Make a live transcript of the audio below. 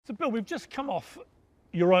So, Bill, we've just come off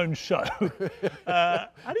your own show.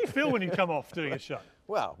 How do you feel when you come off doing a show?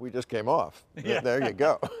 Well, we just came off. Yeah. There you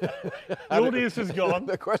go. The audience is gone.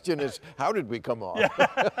 The question is, how did we come off?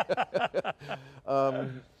 Yeah.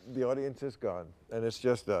 The audience is gone, and it's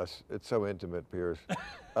just us. It's so intimate, Piers.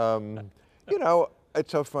 You know,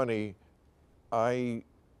 it's so funny. I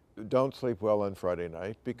don't sleep well on Friday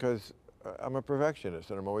night because I'm a perfectionist,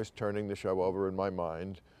 and I'm always turning the show over in my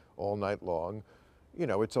mind all night long. You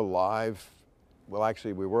know, it's a live. Well,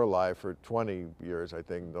 actually, we were live for 20 years, I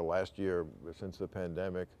think. The last year, since the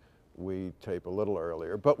pandemic, we tape a little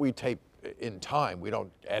earlier, but we tape in time. We don't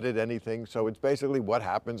edit anything, so it's basically what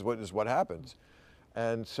happens, what happens.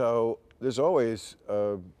 And so there's always,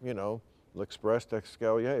 you know, l'express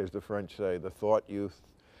d'escalier, as the French say, the thought you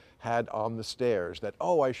had on the stairs that,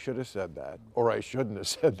 oh, I should have said that, or I shouldn't have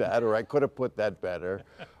said that, or I could have put that better.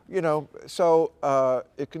 You know, so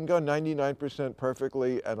it can go 99%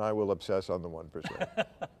 perfectly, and I will obsess on the 1%.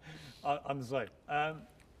 I'm the same.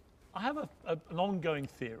 I have an ongoing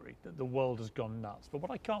theory that the world has gone nuts, but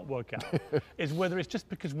what I can't work out is whether it's just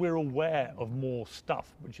because we're aware of more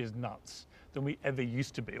stuff which is nuts than we ever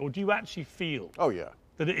used to be, or do you actually feel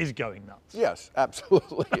that it is going nuts? Yes,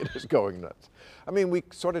 absolutely, it is going nuts. I mean, we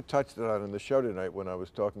sort of touched on it in the show tonight when I was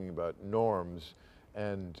talking about norms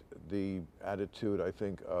and the attitude, I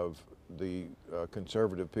think, of the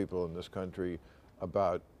conservative people in this country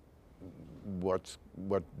about what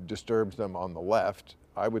disturbs them on the left.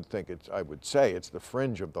 I would say it's the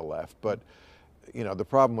fringe of the left, but you know, the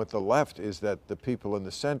problem with the left is that the people in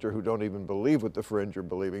the center who don't even believe what the fringe are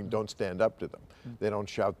believing don't stand up to them. They don't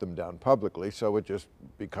shout them down publicly, so it just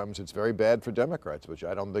becomes, it's very bad for Democrats, which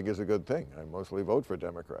I don't think is a good thing. I mostly vote for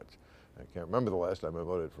Democrats. I can't remember the last time I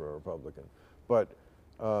voted for a Republican. But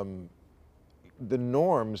the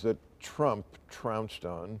norms that Trump trounced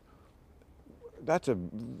on, that's a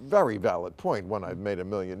very valid point, one I've made a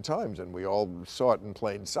million times, and we all saw it in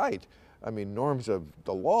plain sight. I mean, norms of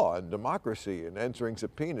the law and democracy and answering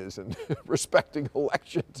subpoenas and respecting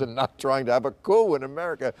elections and not trying to have a coup in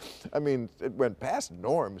America. I mean, it went past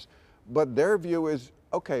norms. But their view is,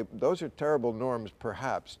 okay, those are terrible norms,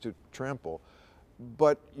 perhaps, to trample.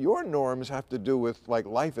 But your norms have to do with, like,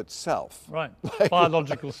 life itself. Right, like,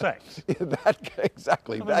 biological sex.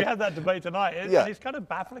 Exactly. I mean, we had that debate tonight, and it's kind of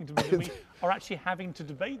baffling to me that we are actually having to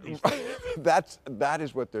debate these things. That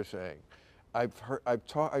is what they're saying. I've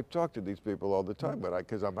talked to these people all the time, but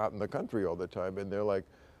because I'm out in the country all the time, and they're like,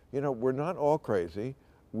 you know, we're not all crazy.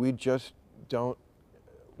 We just don't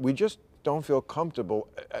feel comfortable.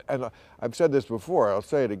 And I've said this before. I'll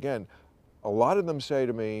say it again. A lot of them say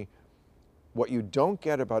to me, what you don't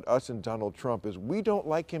get about us and Donald Trump is we don't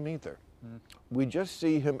like him either. We just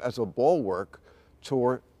see him as a bulwark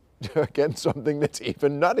against something that's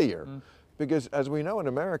even nuttier. Because as we know in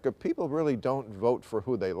America, people really don't vote for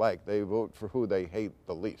who they like. They vote for who they hate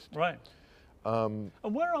the least. Right. And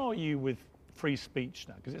where are you with free speech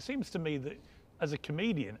now? Because it seems to me that as a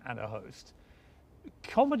comedian and a host,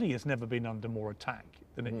 comedy has never been under more attack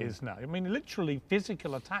than it is now. I mean, literally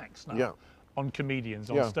physical attacks now on comedians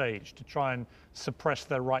on stage to try and suppress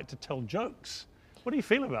their right to tell jokes. What do you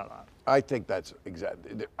feel about that? I think that's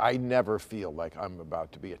exactly. I never feel like I'm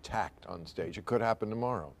about to be attacked on stage. It could happen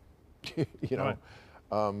tomorrow. You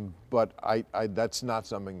know, but that's not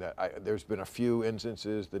something that there's been a few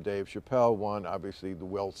instances, the Dave Chappelle one, obviously the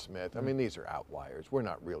Will Smith. I mean, these are outliers. We're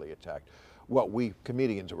not really attacked. What we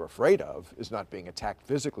comedians are afraid of is not being attacked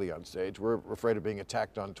physically on stage. We're afraid of being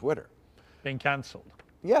attacked on Twitter. Being canceled.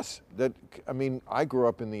 Yes. I mean, I grew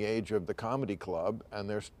up in the age of the comedy club,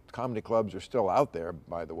 and comedy clubs are still out there,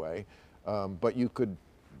 by the way, but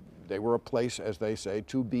they were a place, as they say,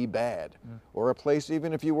 to be bad, or a place,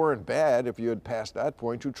 even if you weren't bad, if you had passed that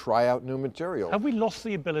point, to try out new material. Have we lost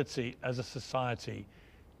the ability as a society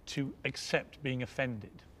to accept being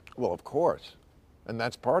offended? Well, of course, and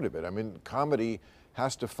that's part of it. I mean, comedy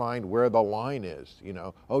has to find where the line is, you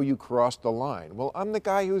know. Oh, you crossed the line. Well, I'm the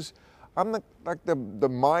guy I'm the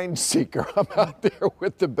mind seeker. I'm out there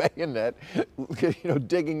with the bayonet, you know,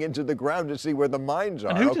 digging into the ground to see where the mines are.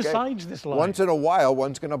 And who decides this line? Once in a while,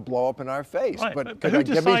 one's going to blow up in our face. Right, but but can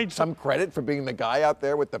give me some credit for being the guy out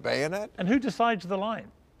there with the bayonet? And who decides the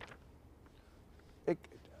line?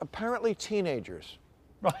 Apparently teenagers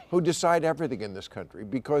who decide everything in this country,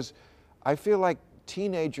 because I feel like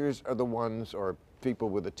teenagers are the ones, or people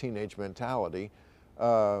with a teenage mentality,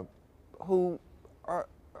 who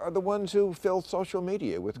are the ones who fill social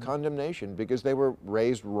media with condemnation because they were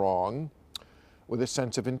raised wrong. with a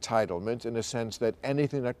sense of entitlement, in a sense that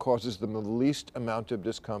anything that causes them the least amount of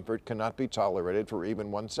discomfort cannot be tolerated for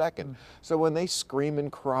even 1 second. So when they scream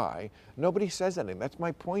and cry, nobody says anything. That's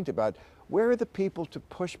my point about where are the people to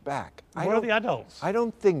push back? Where are the adults? I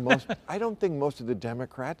don't think most of the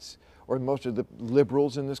Democrats or most of the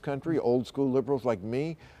liberals in this country, old school liberals like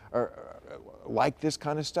me, are like this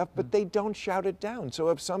kind of stuff, but they don't shout it down. So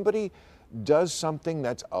if somebody does something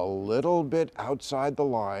that's a little bit outside the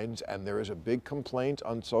lines and there is a big complaint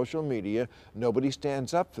on social media, nobody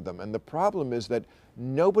stands up for them. And the problem is that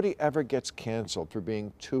nobody ever gets canceled for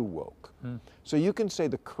being too woke. So you can say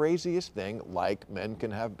the craziest thing, like men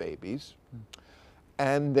can have babies,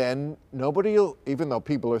 and then nobody will, even though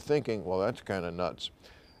people are thinking, well, that's kind of nuts,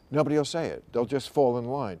 nobody will say it. They'll just fall in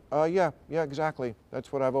line. Yeah, exactly.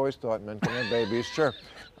 That's what I've always thought, men can have babies. Sure.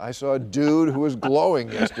 I saw a dude who was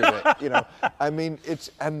glowing yesterday. You know, I mean,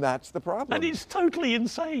 and that's the problem. And it's totally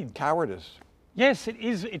insane. Cowardice. Yes, it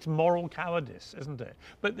is. It's moral cowardice, isn't it?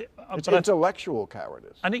 It's intellectual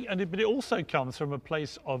cowardice. But it also comes from a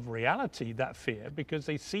place of reality, that fear, because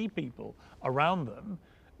they see people around them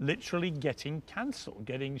literally getting cancelled,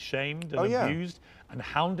 getting shamed and abused and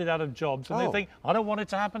hounded out of jobs, and they think, I don't want it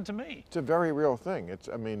to happen to me. It's a very real thing.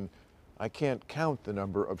 I mean, I can't count the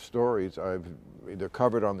number of stories I've either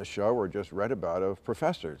covered on the show or just read about of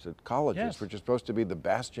professors at colleges, which are supposed to be the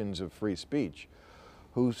bastions of free speech,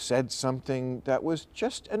 who said something that was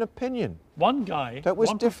just an opinion. One guy, that was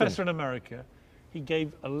one different. Professor in America, he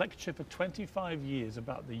gave a lecture for 25 years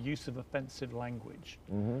about the use of offensive language.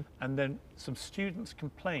 And then some students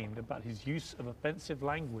complained about his use of offensive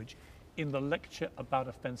language in the lecture about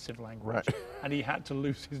offensive language. And he had to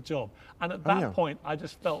lose his job. And at that point, I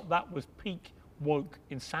just felt that was peak woke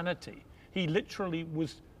insanity. He literally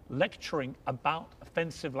was lecturing about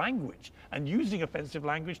offensive language and using offensive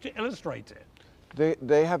language to illustrate it.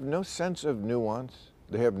 They have no sense of nuance.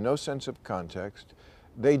 They have no sense of context.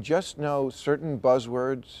 They just know certain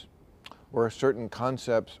buzzwords or certain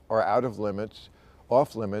concepts are out of limits,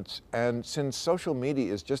 off limits, and since social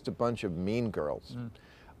media is just a bunch of mean girls,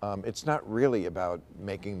 it's not really about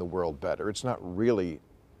making the world better. It's not really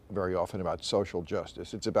very often about social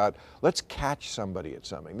justice. It's about, let's catch somebody at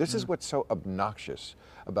something. This is what's so obnoxious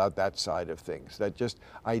about that side of things, that just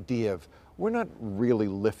idea of, we're not really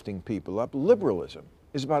lifting people up. Liberalism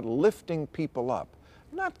is about lifting people up,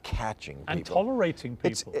 not catching people. And tolerating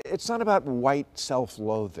people. It's not about white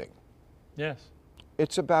self-loathing. Yes.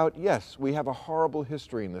 It's about, yes, we have a horrible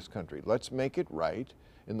history in this country. Let's make it right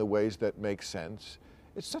in the ways that make sense.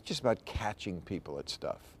 It's not just about catching people at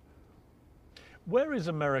stuff. Where is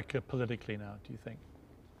America politically now, do you think?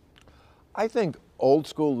 I think old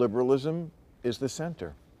school liberalism is the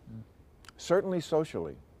center. Certainly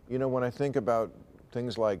socially. You know, when I think about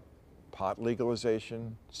things like pot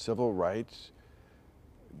legalization, civil rights,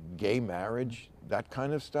 gay marriage, that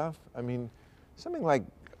kind of stuff, I mean, something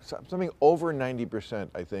over 90%,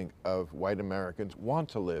 I think, of white Americans want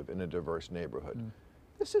to live in a diverse neighborhood.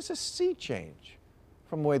 This is a sea change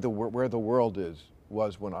from where the world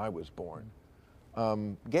was when I was born.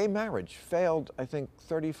 Gay marriage failed, I think,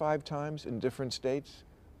 35 times in different states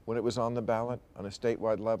when it was on the ballot on a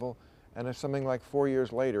statewide level, and something like 4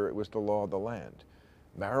 years later, it was the law of the land.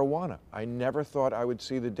 Marijuana, I never thought I would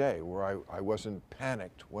see the day where I wasn't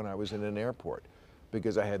panicked when I was in an airport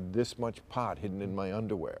because I had this much pot hidden in my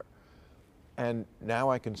underwear. And now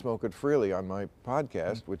I can smoke it freely on my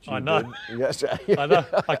podcast, which you did. Yes. I know.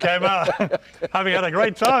 I came out having had a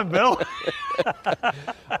great time, Bill.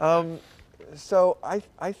 So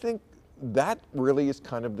I think that really is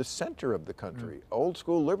kind of the center of the country. Old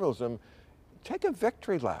school liberalism, take a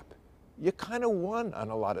victory lap. You kind of won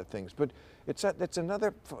on a lot of things, but that's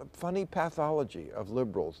another funny pathology of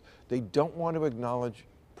liberals. They don't want to acknowledge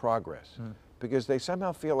progress because they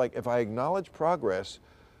somehow feel like if I acknowledge progress,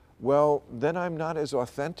 well, then I'm not as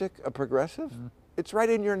authentic a progressive. It's right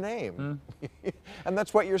in your name. And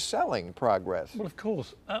that's what you're selling, progress. Well, of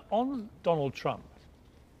course. On Donald Trump,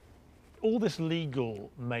 all this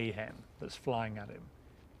legal mayhem that's flying at him,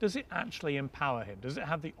 does it actually empower him? Does it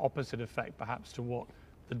have the opposite effect, perhaps, to what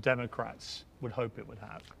the Democrats would hope it would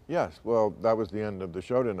have? Yes. Well, that was the end of the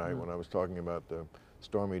show tonight when I was talking about the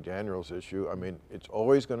Stormy Daniels issue. I mean, it's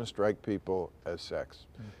always going to strike people as sex.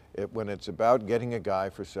 When it's about getting a guy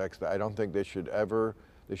for sex, I don't think they should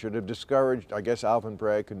have discouraged. I guess Alvin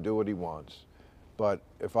Bragg can do what he wants. But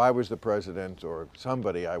if I was the president or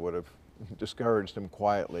somebody, I would have discouraged him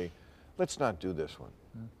quietly. Let's not do this one.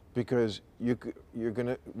 Because we're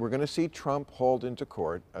going to see Trump hauled into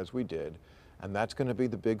court, as we did, And that's going to be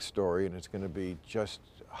the big story, and it's going to be just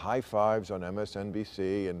high fives on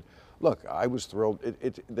MSNBC. And look, I was thrilled.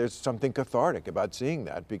 There's something cathartic about seeing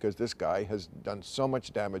that, because this guy has done so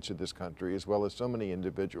much damage to this country, as well as so many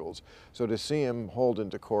individuals. So to see him hauled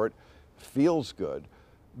into court feels good.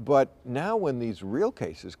 But now when these real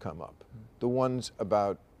cases come up, the ones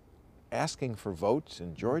about asking for votes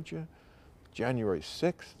in Georgia, January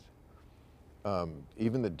 6th,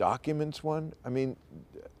 even the documents one, I mean,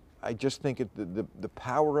 I just think the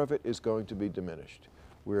power of it is going to be diminished.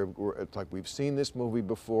 It's like we've seen this movie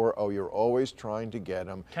before. Oh, you're always trying to get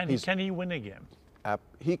him. Can he win again?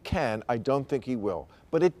 He can. I don't think he will.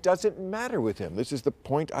 But it doesn't matter with him. This is the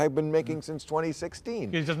point I've been making since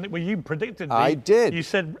 2016. Well, you predicted me. I did. You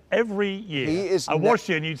said every year. He is I watched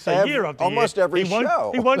you, and you'd say year after almost year. every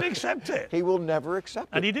show. He won't accept it. He will never accept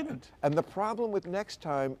it. And he didn't. And the problem with next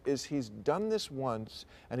time is he's done this once,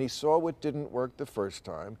 and he saw what didn't work the first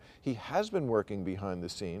time. He has been working behind the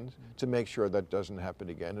scenes to make sure that doesn't happen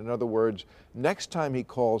again. In other words, next time he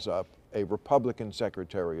calls up a Republican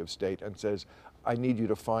Secretary of State and says, I need you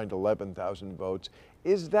to find 11,000 votes.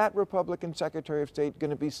 Is that Republican Secretary of State going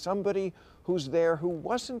to be somebody who's there who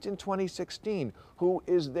wasn't in 2016, who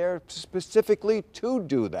is there specifically to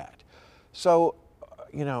do that? So,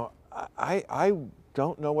 you know, I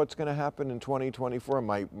don't know what's going to happen in 2024.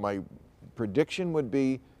 My prediction would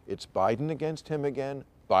be it's Biden against him again,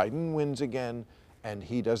 Biden wins again, and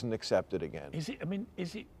he doesn't accept it again. Is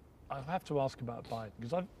it, I have to ask about Biden,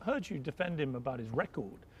 because I've heard you defend him about his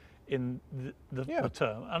record in the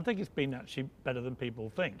term. I think it's been actually better than people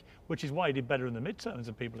think, which is why he did better in the midterms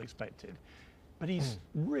than people expected. But he's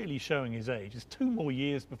really showing his age. It's 2 more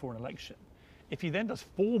years before an election. If he then does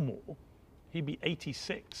 4 more, he'd be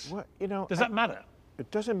 86. Well, you know, does that matter? It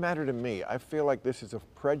doesn't matter to me. I feel like this is a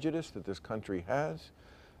prejudice that this country has.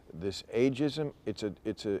 This ageism, it's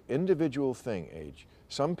an individual thing, age.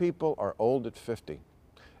 Some people are old at 50.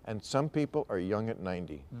 And some people are young at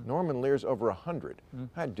 90. Norman Lear's over 100.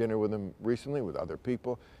 I had dinner with him recently with other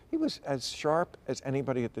people. He was as sharp as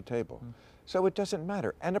anybody at the table. So it doesn't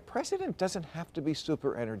matter. And a president doesn't have to be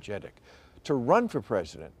super energetic. To run for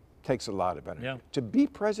president takes a lot of energy. Yeah. To be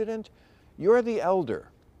president, you're the elder.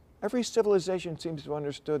 Every civilization seems to have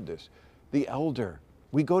understood this. The elder.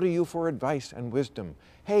 We go to you for advice and wisdom.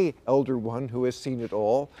 Hey, elder one who has seen it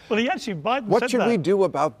all. Well, Biden said that. What should we do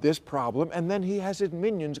about this problem? And then he has his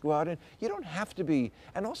minions go out, and you don't have to be.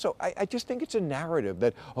 And also, I just think it's a narrative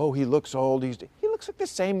that, oh, he looks old. He looks like the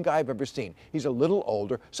same guy I've ever seen. He's a little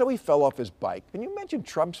older, so he fell off his bike. Can you imagine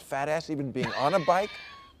Trump's fat ass even being on a bike?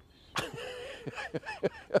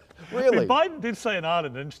 Really? Biden did say in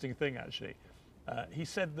Ireland an interesting thing, actually. He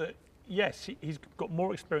said that, yes, he's got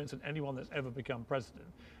more experience than anyone that's ever become president.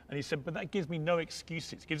 And he said, but that gives me no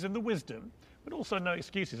excuses. It gives him the wisdom, but also no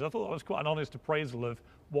excuses. I thought that was quite an honest appraisal of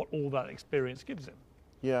what all that experience gives him.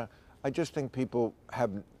 Yeah, I just think people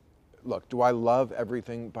have, look, do I love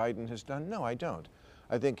everything Biden has done? No, I don't.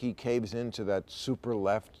 I think he caves into that super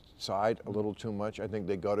left side a little too much. I think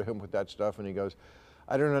they go to him with that stuff and he goes,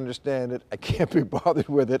 I don't understand it. I can't be bothered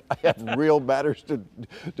with it. I have real matters to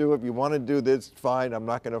do. If you want to do this, fine. I'm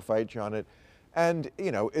not going to fight you on it. And,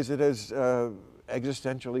 you know, is it as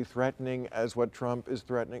existentially threatening as what Trump is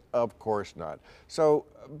threatening? Of course not. So,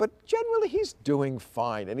 but generally he's doing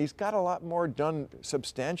fine. And he's got a lot more done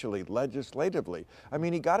substantially, legislatively. I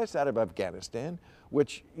mean, he got us out of Afghanistan,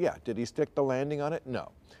 which, yeah, did he stick the landing on it?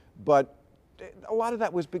 No. But a lot of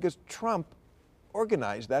that was because Trump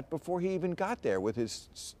organized that before he even got there with his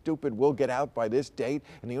stupid, we'll get out by this date,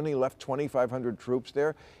 and he only left 2,500 troops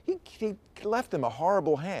there. He left them a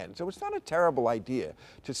horrible hand. So it's not a terrible idea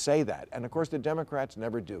to say that. And of course the Democrats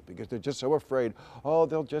never do, because they're just so afraid, oh,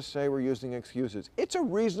 they'll just say we're using excuses. It's a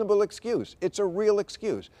reasonable excuse. It's a real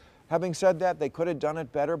excuse. Having said that, they could have done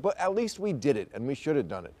it better, but at least we did it, and we should have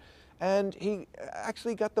done it. And he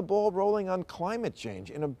actually got the ball rolling on climate change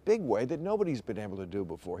in a big way that nobody's been able to do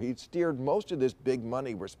before. He steered most of this big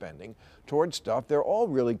money we're spending towards stuff. They're all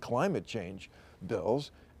really climate change bills.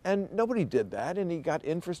 And nobody did that. And he got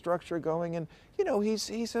infrastructure going. And, you know, he's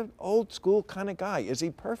an old school kind of guy. Is he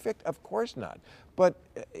perfect? Of course not. But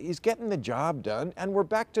he's getting the job done. And we're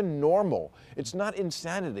back to normal. It's not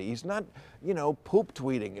insanity. He's not, you know, poop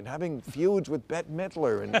tweeting and having feuds with Bette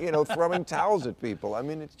Midler and, you know, throwing towels at people. I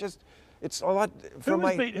mean, it's just, it's a lot.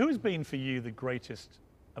 Who's been for you the greatest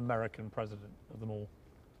American president of them all?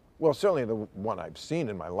 Well, certainly the one I've seen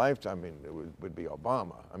in my lifetime, I mean, it would be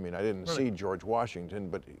Obama. I mean, I didn't see George Washington,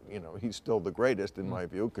 but, you know, he's still the greatest in my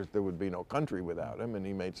view, because there would be no country without him, and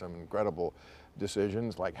he made some incredible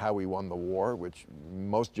decisions, like how he won the war, which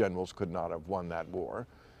most generals could not have won that war.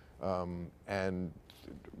 And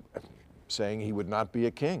saying he would not be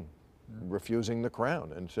a king, refusing the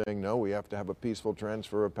crown and saying, no, we have to have a peaceful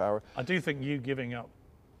transfer of power. I do think you giving up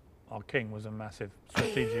our king was a massive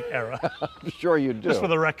strategic error. I'm sure you do. Just for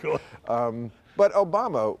the record. But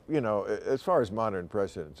Obama, you know, as far as modern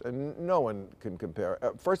presidents, and no one can compare.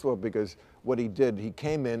 First of all, because what he did, he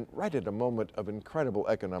came in right at a moment of incredible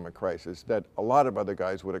economic crisis that a lot of other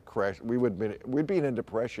guys would have crashed. We'd be in a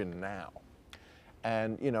depression now.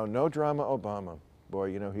 And, you know, no drama Obama. Boy,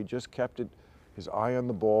 you know, he just kept his eye on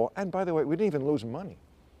the ball. And by the way, we didn't even lose money.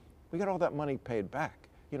 We got all that money paid back.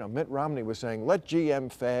 You know, Mitt Romney was saying, let GM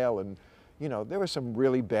fail, and, you know, there were some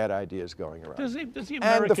really bad ideas going around. Does the American...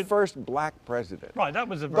 And the first black president. Right, that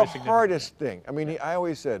was a very significant... The hardest thing. I mean, I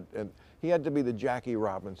always said, and he had to be the Jackie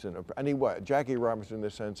Robinson, and he was. Jackie Robinson in the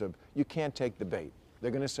sense of, you can't take the bait.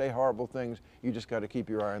 They're going to say horrible things, you just got to keep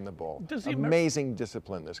your eye on the ball. Amazing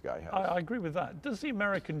discipline this guy has. I agree with that. Does the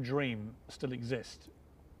American dream still exist,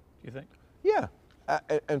 do you think? Yeah.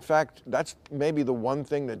 In fact, that's maybe the one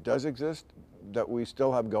thing that does exist that we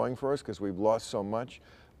still have going for us because we've lost so much.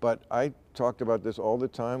 But I talked about this all the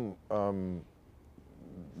time,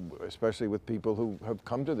 especially with people who have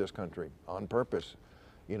come to this country on purpose,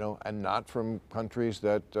 you know, and not from countries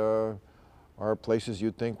that are places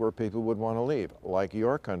you'd think where people would want to leave, like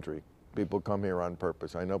your country. People come here on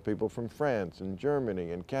purpose. I know people from France and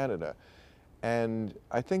Germany and Canada. And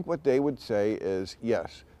I think what they would say is,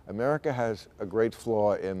 yes, America has a great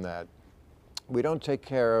flaw in that we don't take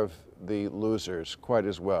care of the losers quite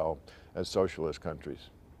as well as socialist countries.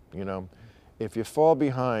 You know, if you fall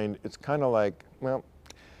behind, it's kind of like, well,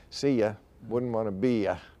 see ya, wouldn't want to be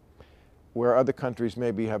ya. Where other countries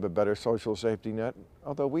maybe have a better social safety net,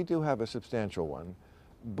 although we do have a substantial one.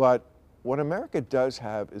 But what America does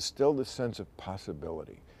have is still the sense of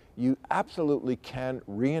possibility. You absolutely can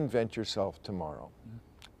reinvent yourself tomorrow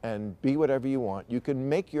and be whatever you want. You can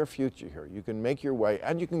make your future here. You can make your way,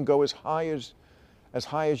 and you can go as high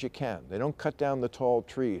as you can. They don't cut down the tall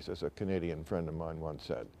trees, as a Canadian friend of mine once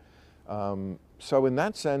said. So in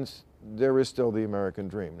that sense, there is still the American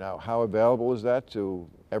dream. Now, how available is that to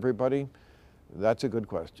everybody? That's a good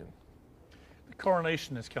question. The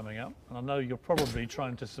coronation is coming up, and I know you're probably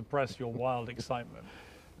trying to suppress your wild excitement.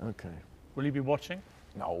 Okay. Will you be watching?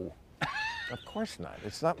 No. Of course not.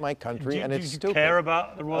 It's not my country, and it's stupid. Do you care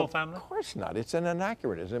about the royal family? Of course not. It's an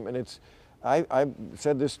anachronism, and it's. I've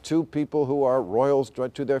said this to people who are royals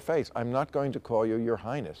to their face. I'm not going to call you Your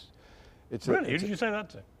Highness. Really? Who did you say that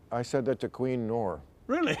to? I said that to Queen Noor.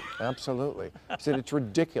 Really? Absolutely. I said it's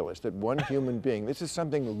ridiculous that one human being, this is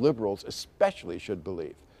something liberals especially should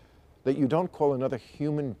believe, that you don't call another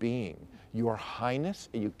human being Your Highness?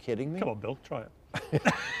 Are you kidding me? Come on, Bill, try it.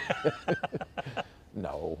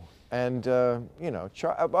 No. And, you know,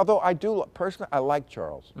 although I do, personally, I like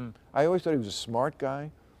Charles. I always thought he was a smart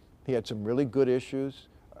guy. He had some really good issues.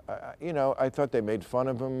 You know, I thought they made fun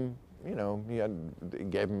of him. You know, he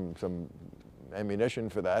gave him some ammunition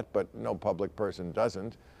for that, but no public person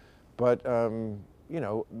doesn't. But, you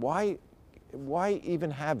know, why even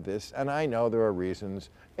have this? And I know there are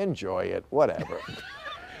reasons. Enjoy it, whatever.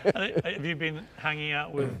 Have you been hanging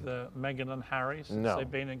out with Meghan and Harry since they've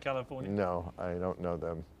been in California? No, I don't know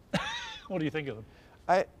them. What do you think of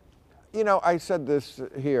them? You know, I said this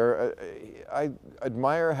here. I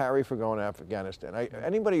admire Harry for going to Afghanistan.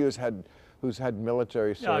 Anybody who's had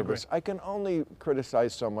military service, I can only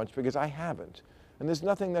criticize so much because I haven't. And there's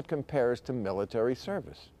nothing that compares to military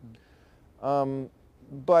service.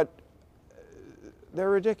 But they're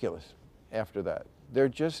ridiculous after that.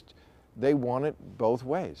 They want it both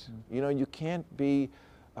ways. You know, you can't be,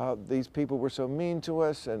 these people were so mean to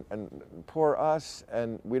us and poor us,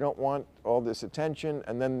 and we don't want all this attention,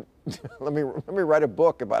 and then let me write a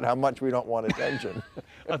book about how much we don't want attention.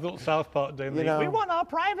 I thought South Park did. We want our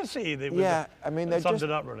privacy. I mean,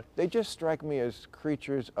 they just strike me as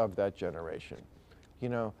creatures of that generation. You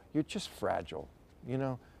know, you're just fragile. You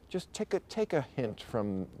know, just take a hint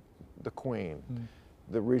from the Queen,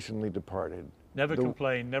 the recently departed. Never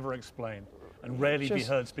complain, never explain, and rarely be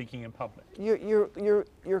heard speaking in public.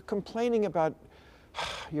 You're complaining about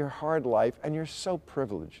your hard life, and you're so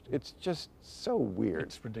privileged. It's just so weird.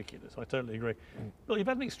 It's ridiculous. I totally agree. Well, you've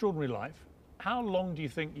had an extraordinary life. How long do you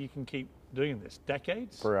think you can keep doing this?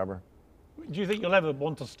 Decades? Forever. Do you think you'll ever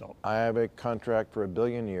want to stop? I have a contract for 1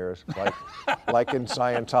 billion years, like in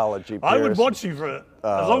Scientology. Piers. I would watch you for it,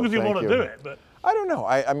 as long as you want to do it. But I don't know.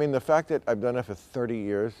 I mean, the fact that I've done it for 30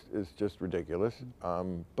 years is just ridiculous.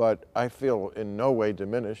 But I feel in no way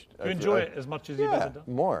diminished. You enjoy it as much as you've ever done?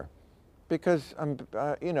 More. Because,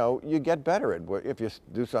 you know, you get better at it. If you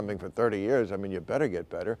do something for 30 years, I mean, you better get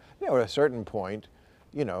better. You know, at a certain point,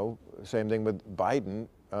 you know, same thing with Biden.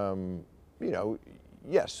 you know,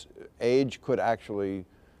 yes, age could actually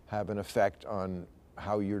have an effect on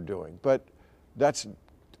how you're doing. But that's,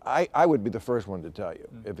 I would be the first one to tell you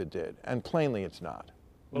if it did. And plainly it's not.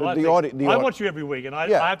 Well, I watch you every week, and I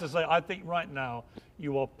have to say, I think right now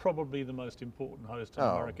you are probably the most important host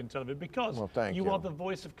on American television because you are the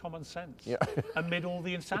voice of common sense amid all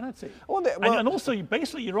the insanity. And also,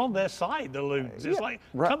 you're on their side, the loons. It's like,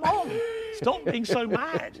 come on, stop being so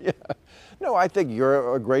mad. No, I think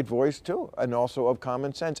you're a great voice too, and also of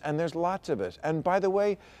common sense, and there's lots of us. And by the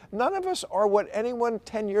way, none of us are what anyone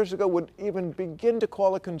 10 years ago would even begin to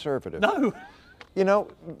call a conservative. No. You know,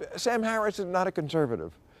 Sam Harris is not a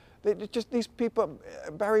conservative. Just these people,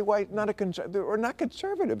 Barry White, not a conservative, or not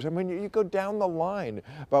conservatives. I mean, you go down the line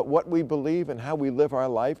about what we believe and how we live our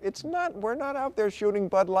life. We're not out there shooting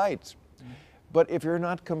Bud Lights. But if you're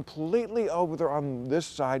not completely over there on this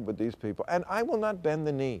side with these people, and I will not bend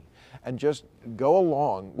the knee and just go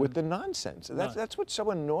along with the nonsense. That's what's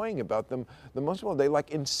so annoying about them. The most of all, they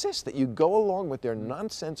like insist that you go along with their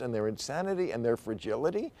nonsense and their insanity and their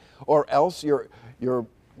fragility, or else you're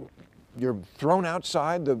thrown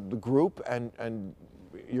outside the group and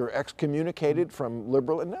you're excommunicated from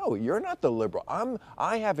liberal. No, you're not the liberal.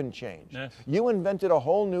 I haven't changed. Yes. You invented a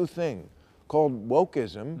whole new thing called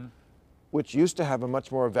wokeism, which used to have a much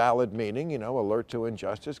more valid meaning, you know, alert to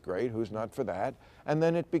injustice, great, who's not for that? And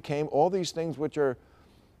then it became all these things which are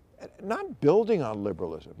not building on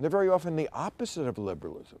liberalism. They're very often the opposite of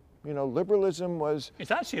liberalism. You know, liberalism was...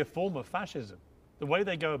 It's actually a form of fascism. The way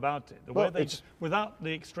they go about it, the way they, without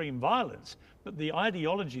the extreme violence, but the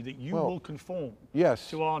ideology that you will conform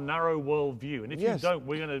to our narrow world view. And if you don't,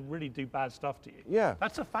 we're going to really do bad stuff to you. Yeah.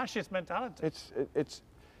 That's a fascist mentality.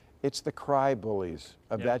 It's the cry bullies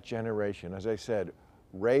of that generation, as I said,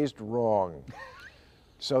 raised wrong.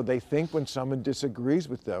 So they think when someone disagrees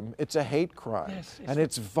with them, it's a hate crime, and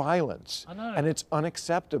it's violence, and it's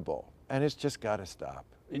unacceptable, and it's just got to stop.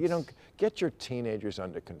 You know, get your teenagers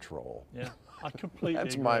under control. Yeah, I completely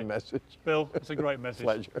That's agree. my message. Bill, it's a great message.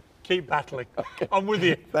 Pleasure. Keep battling. I'm with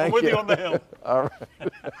you. Thank I'm with you on the hill. All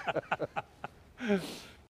right.